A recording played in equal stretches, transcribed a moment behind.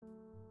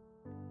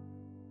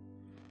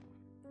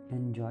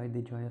Enjoy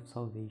the joy of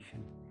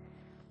salvation.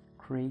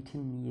 Create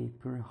in me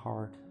a pure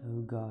heart,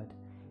 O God,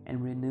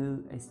 and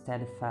renew a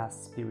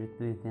steadfast spirit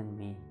within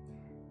me.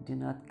 Do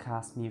not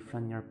cast me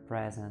from your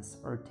presence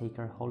or take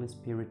your Holy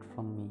Spirit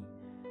from me.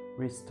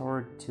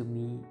 Restore to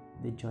me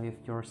the joy of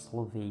your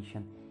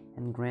salvation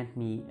and grant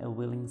me a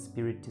willing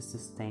spirit to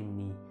sustain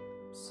me.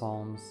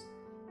 Psalms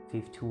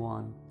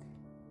 51,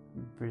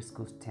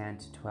 verses 10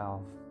 to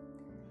 12.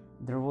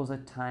 There was a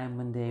time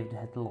when David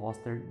had lost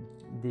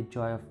the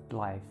joy of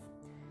life.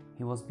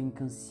 He was being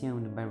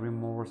consumed by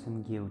remorse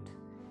and guilt,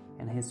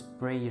 and his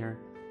prayer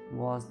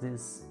was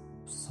this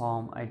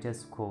psalm I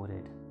just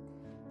quoted.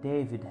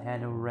 David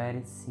had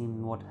already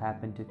seen what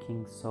happened to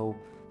King Saul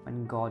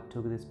when God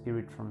took the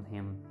spirit from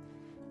him.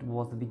 It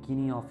was the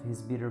beginning of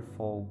his bitter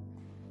fall.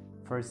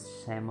 1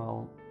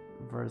 Samuel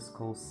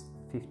verses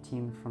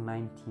 15 through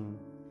 19.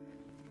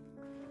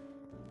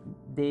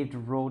 David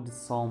wrote the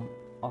psalm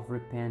of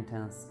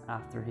repentance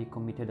after he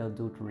committed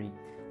adultery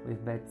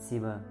with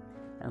Bathsheba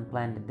and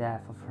planned the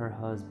death of her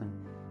husband.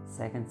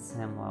 2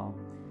 Samuel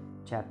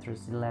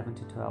chapters 11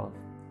 to 12.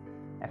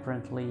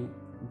 Apparently,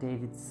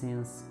 David's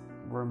sins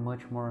were much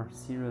more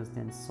serious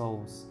than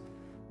Saul's.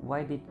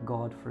 Why did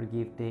God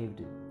forgive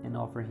David and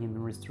offer him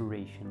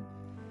restoration?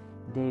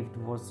 David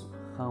was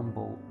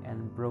humble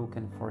and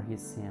broken for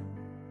his sin.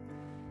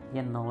 He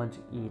acknowledged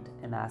it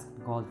and asked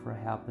God for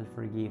help and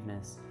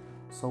forgiveness.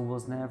 Saul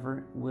was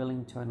never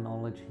willing to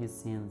acknowledge his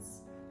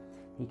sins.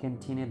 He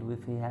continued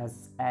with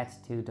his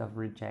attitude of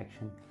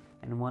rejection,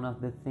 and one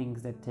of the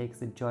things that takes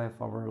the joy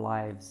of our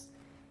lives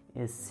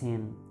is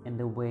sin and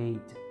the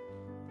weight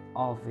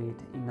of it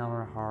in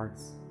our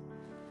hearts.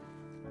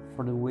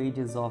 For the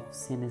wages of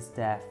sin is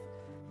death,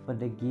 but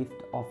the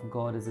gift of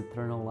God is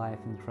eternal life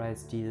in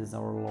Christ Jesus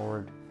our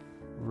Lord.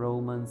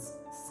 Romans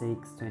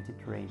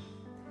 6:23.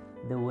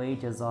 The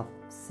wages of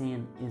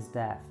sin is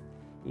death.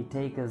 It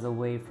takes us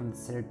away from the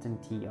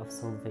certainty of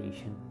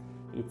salvation.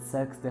 It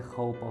sucks the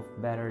hope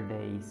of better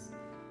days.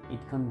 It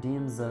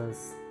condemns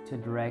us to a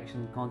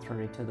direction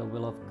contrary to the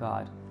will of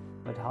God.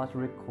 But how to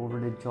recover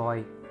the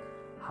joy?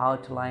 How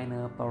to line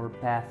up our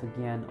path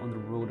again on the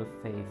road of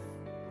faith?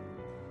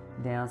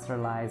 The answer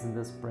lies in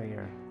this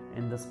prayer,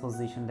 in this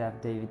position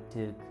that David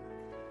took.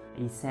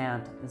 A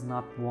saint is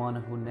not one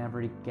who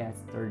never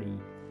gets dirty,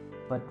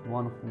 but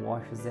one who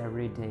washes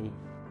every day,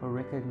 who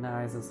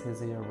recognizes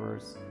his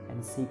errors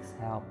and seeks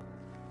help.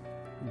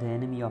 The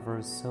enemy of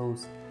our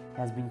souls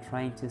has been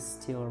trying to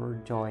steal our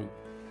joy,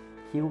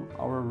 kill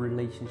our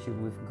relationship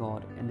with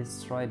God, and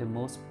destroy the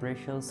most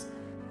precious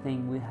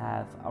thing we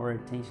have, our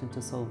attention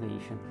to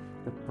salvation,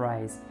 the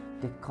prize,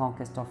 the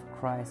conquest of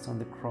Christ on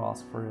the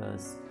cross for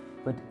us.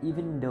 But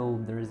even though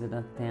there is an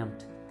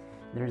attempt,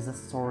 there is a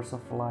source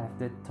of life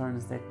that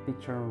turns that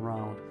picture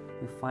around.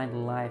 We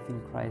find life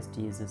in Christ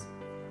Jesus.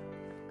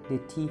 The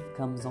thief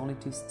comes only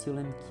to steal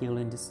and kill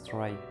and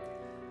destroy.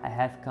 I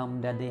have come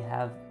that they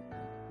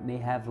may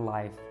have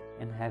life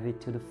and have it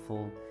to the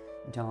full.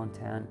 John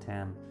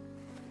 10:10.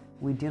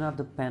 We do not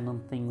depend on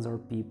things or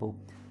people,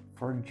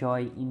 for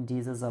joy in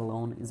Jesus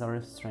alone is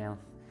our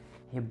strength.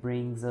 He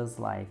brings us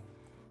life.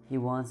 He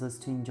wants us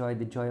to enjoy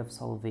the joy of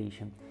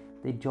salvation,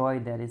 the joy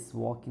that is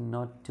walking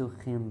not to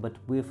Him but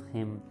with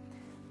Him.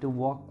 To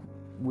walk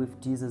with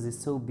Jesus is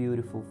so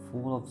beautiful,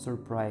 full of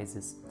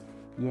surprises.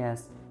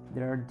 Yes,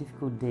 there are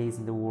difficult days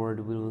in the world.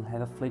 We will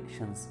have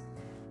afflictions,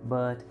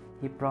 but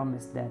He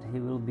promised that He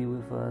will be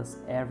with us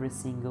every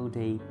single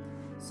day.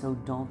 So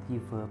don't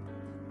give up.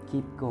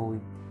 Keep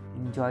going.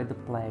 Enjoy the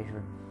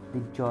pleasure,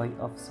 the joy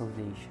of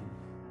salvation.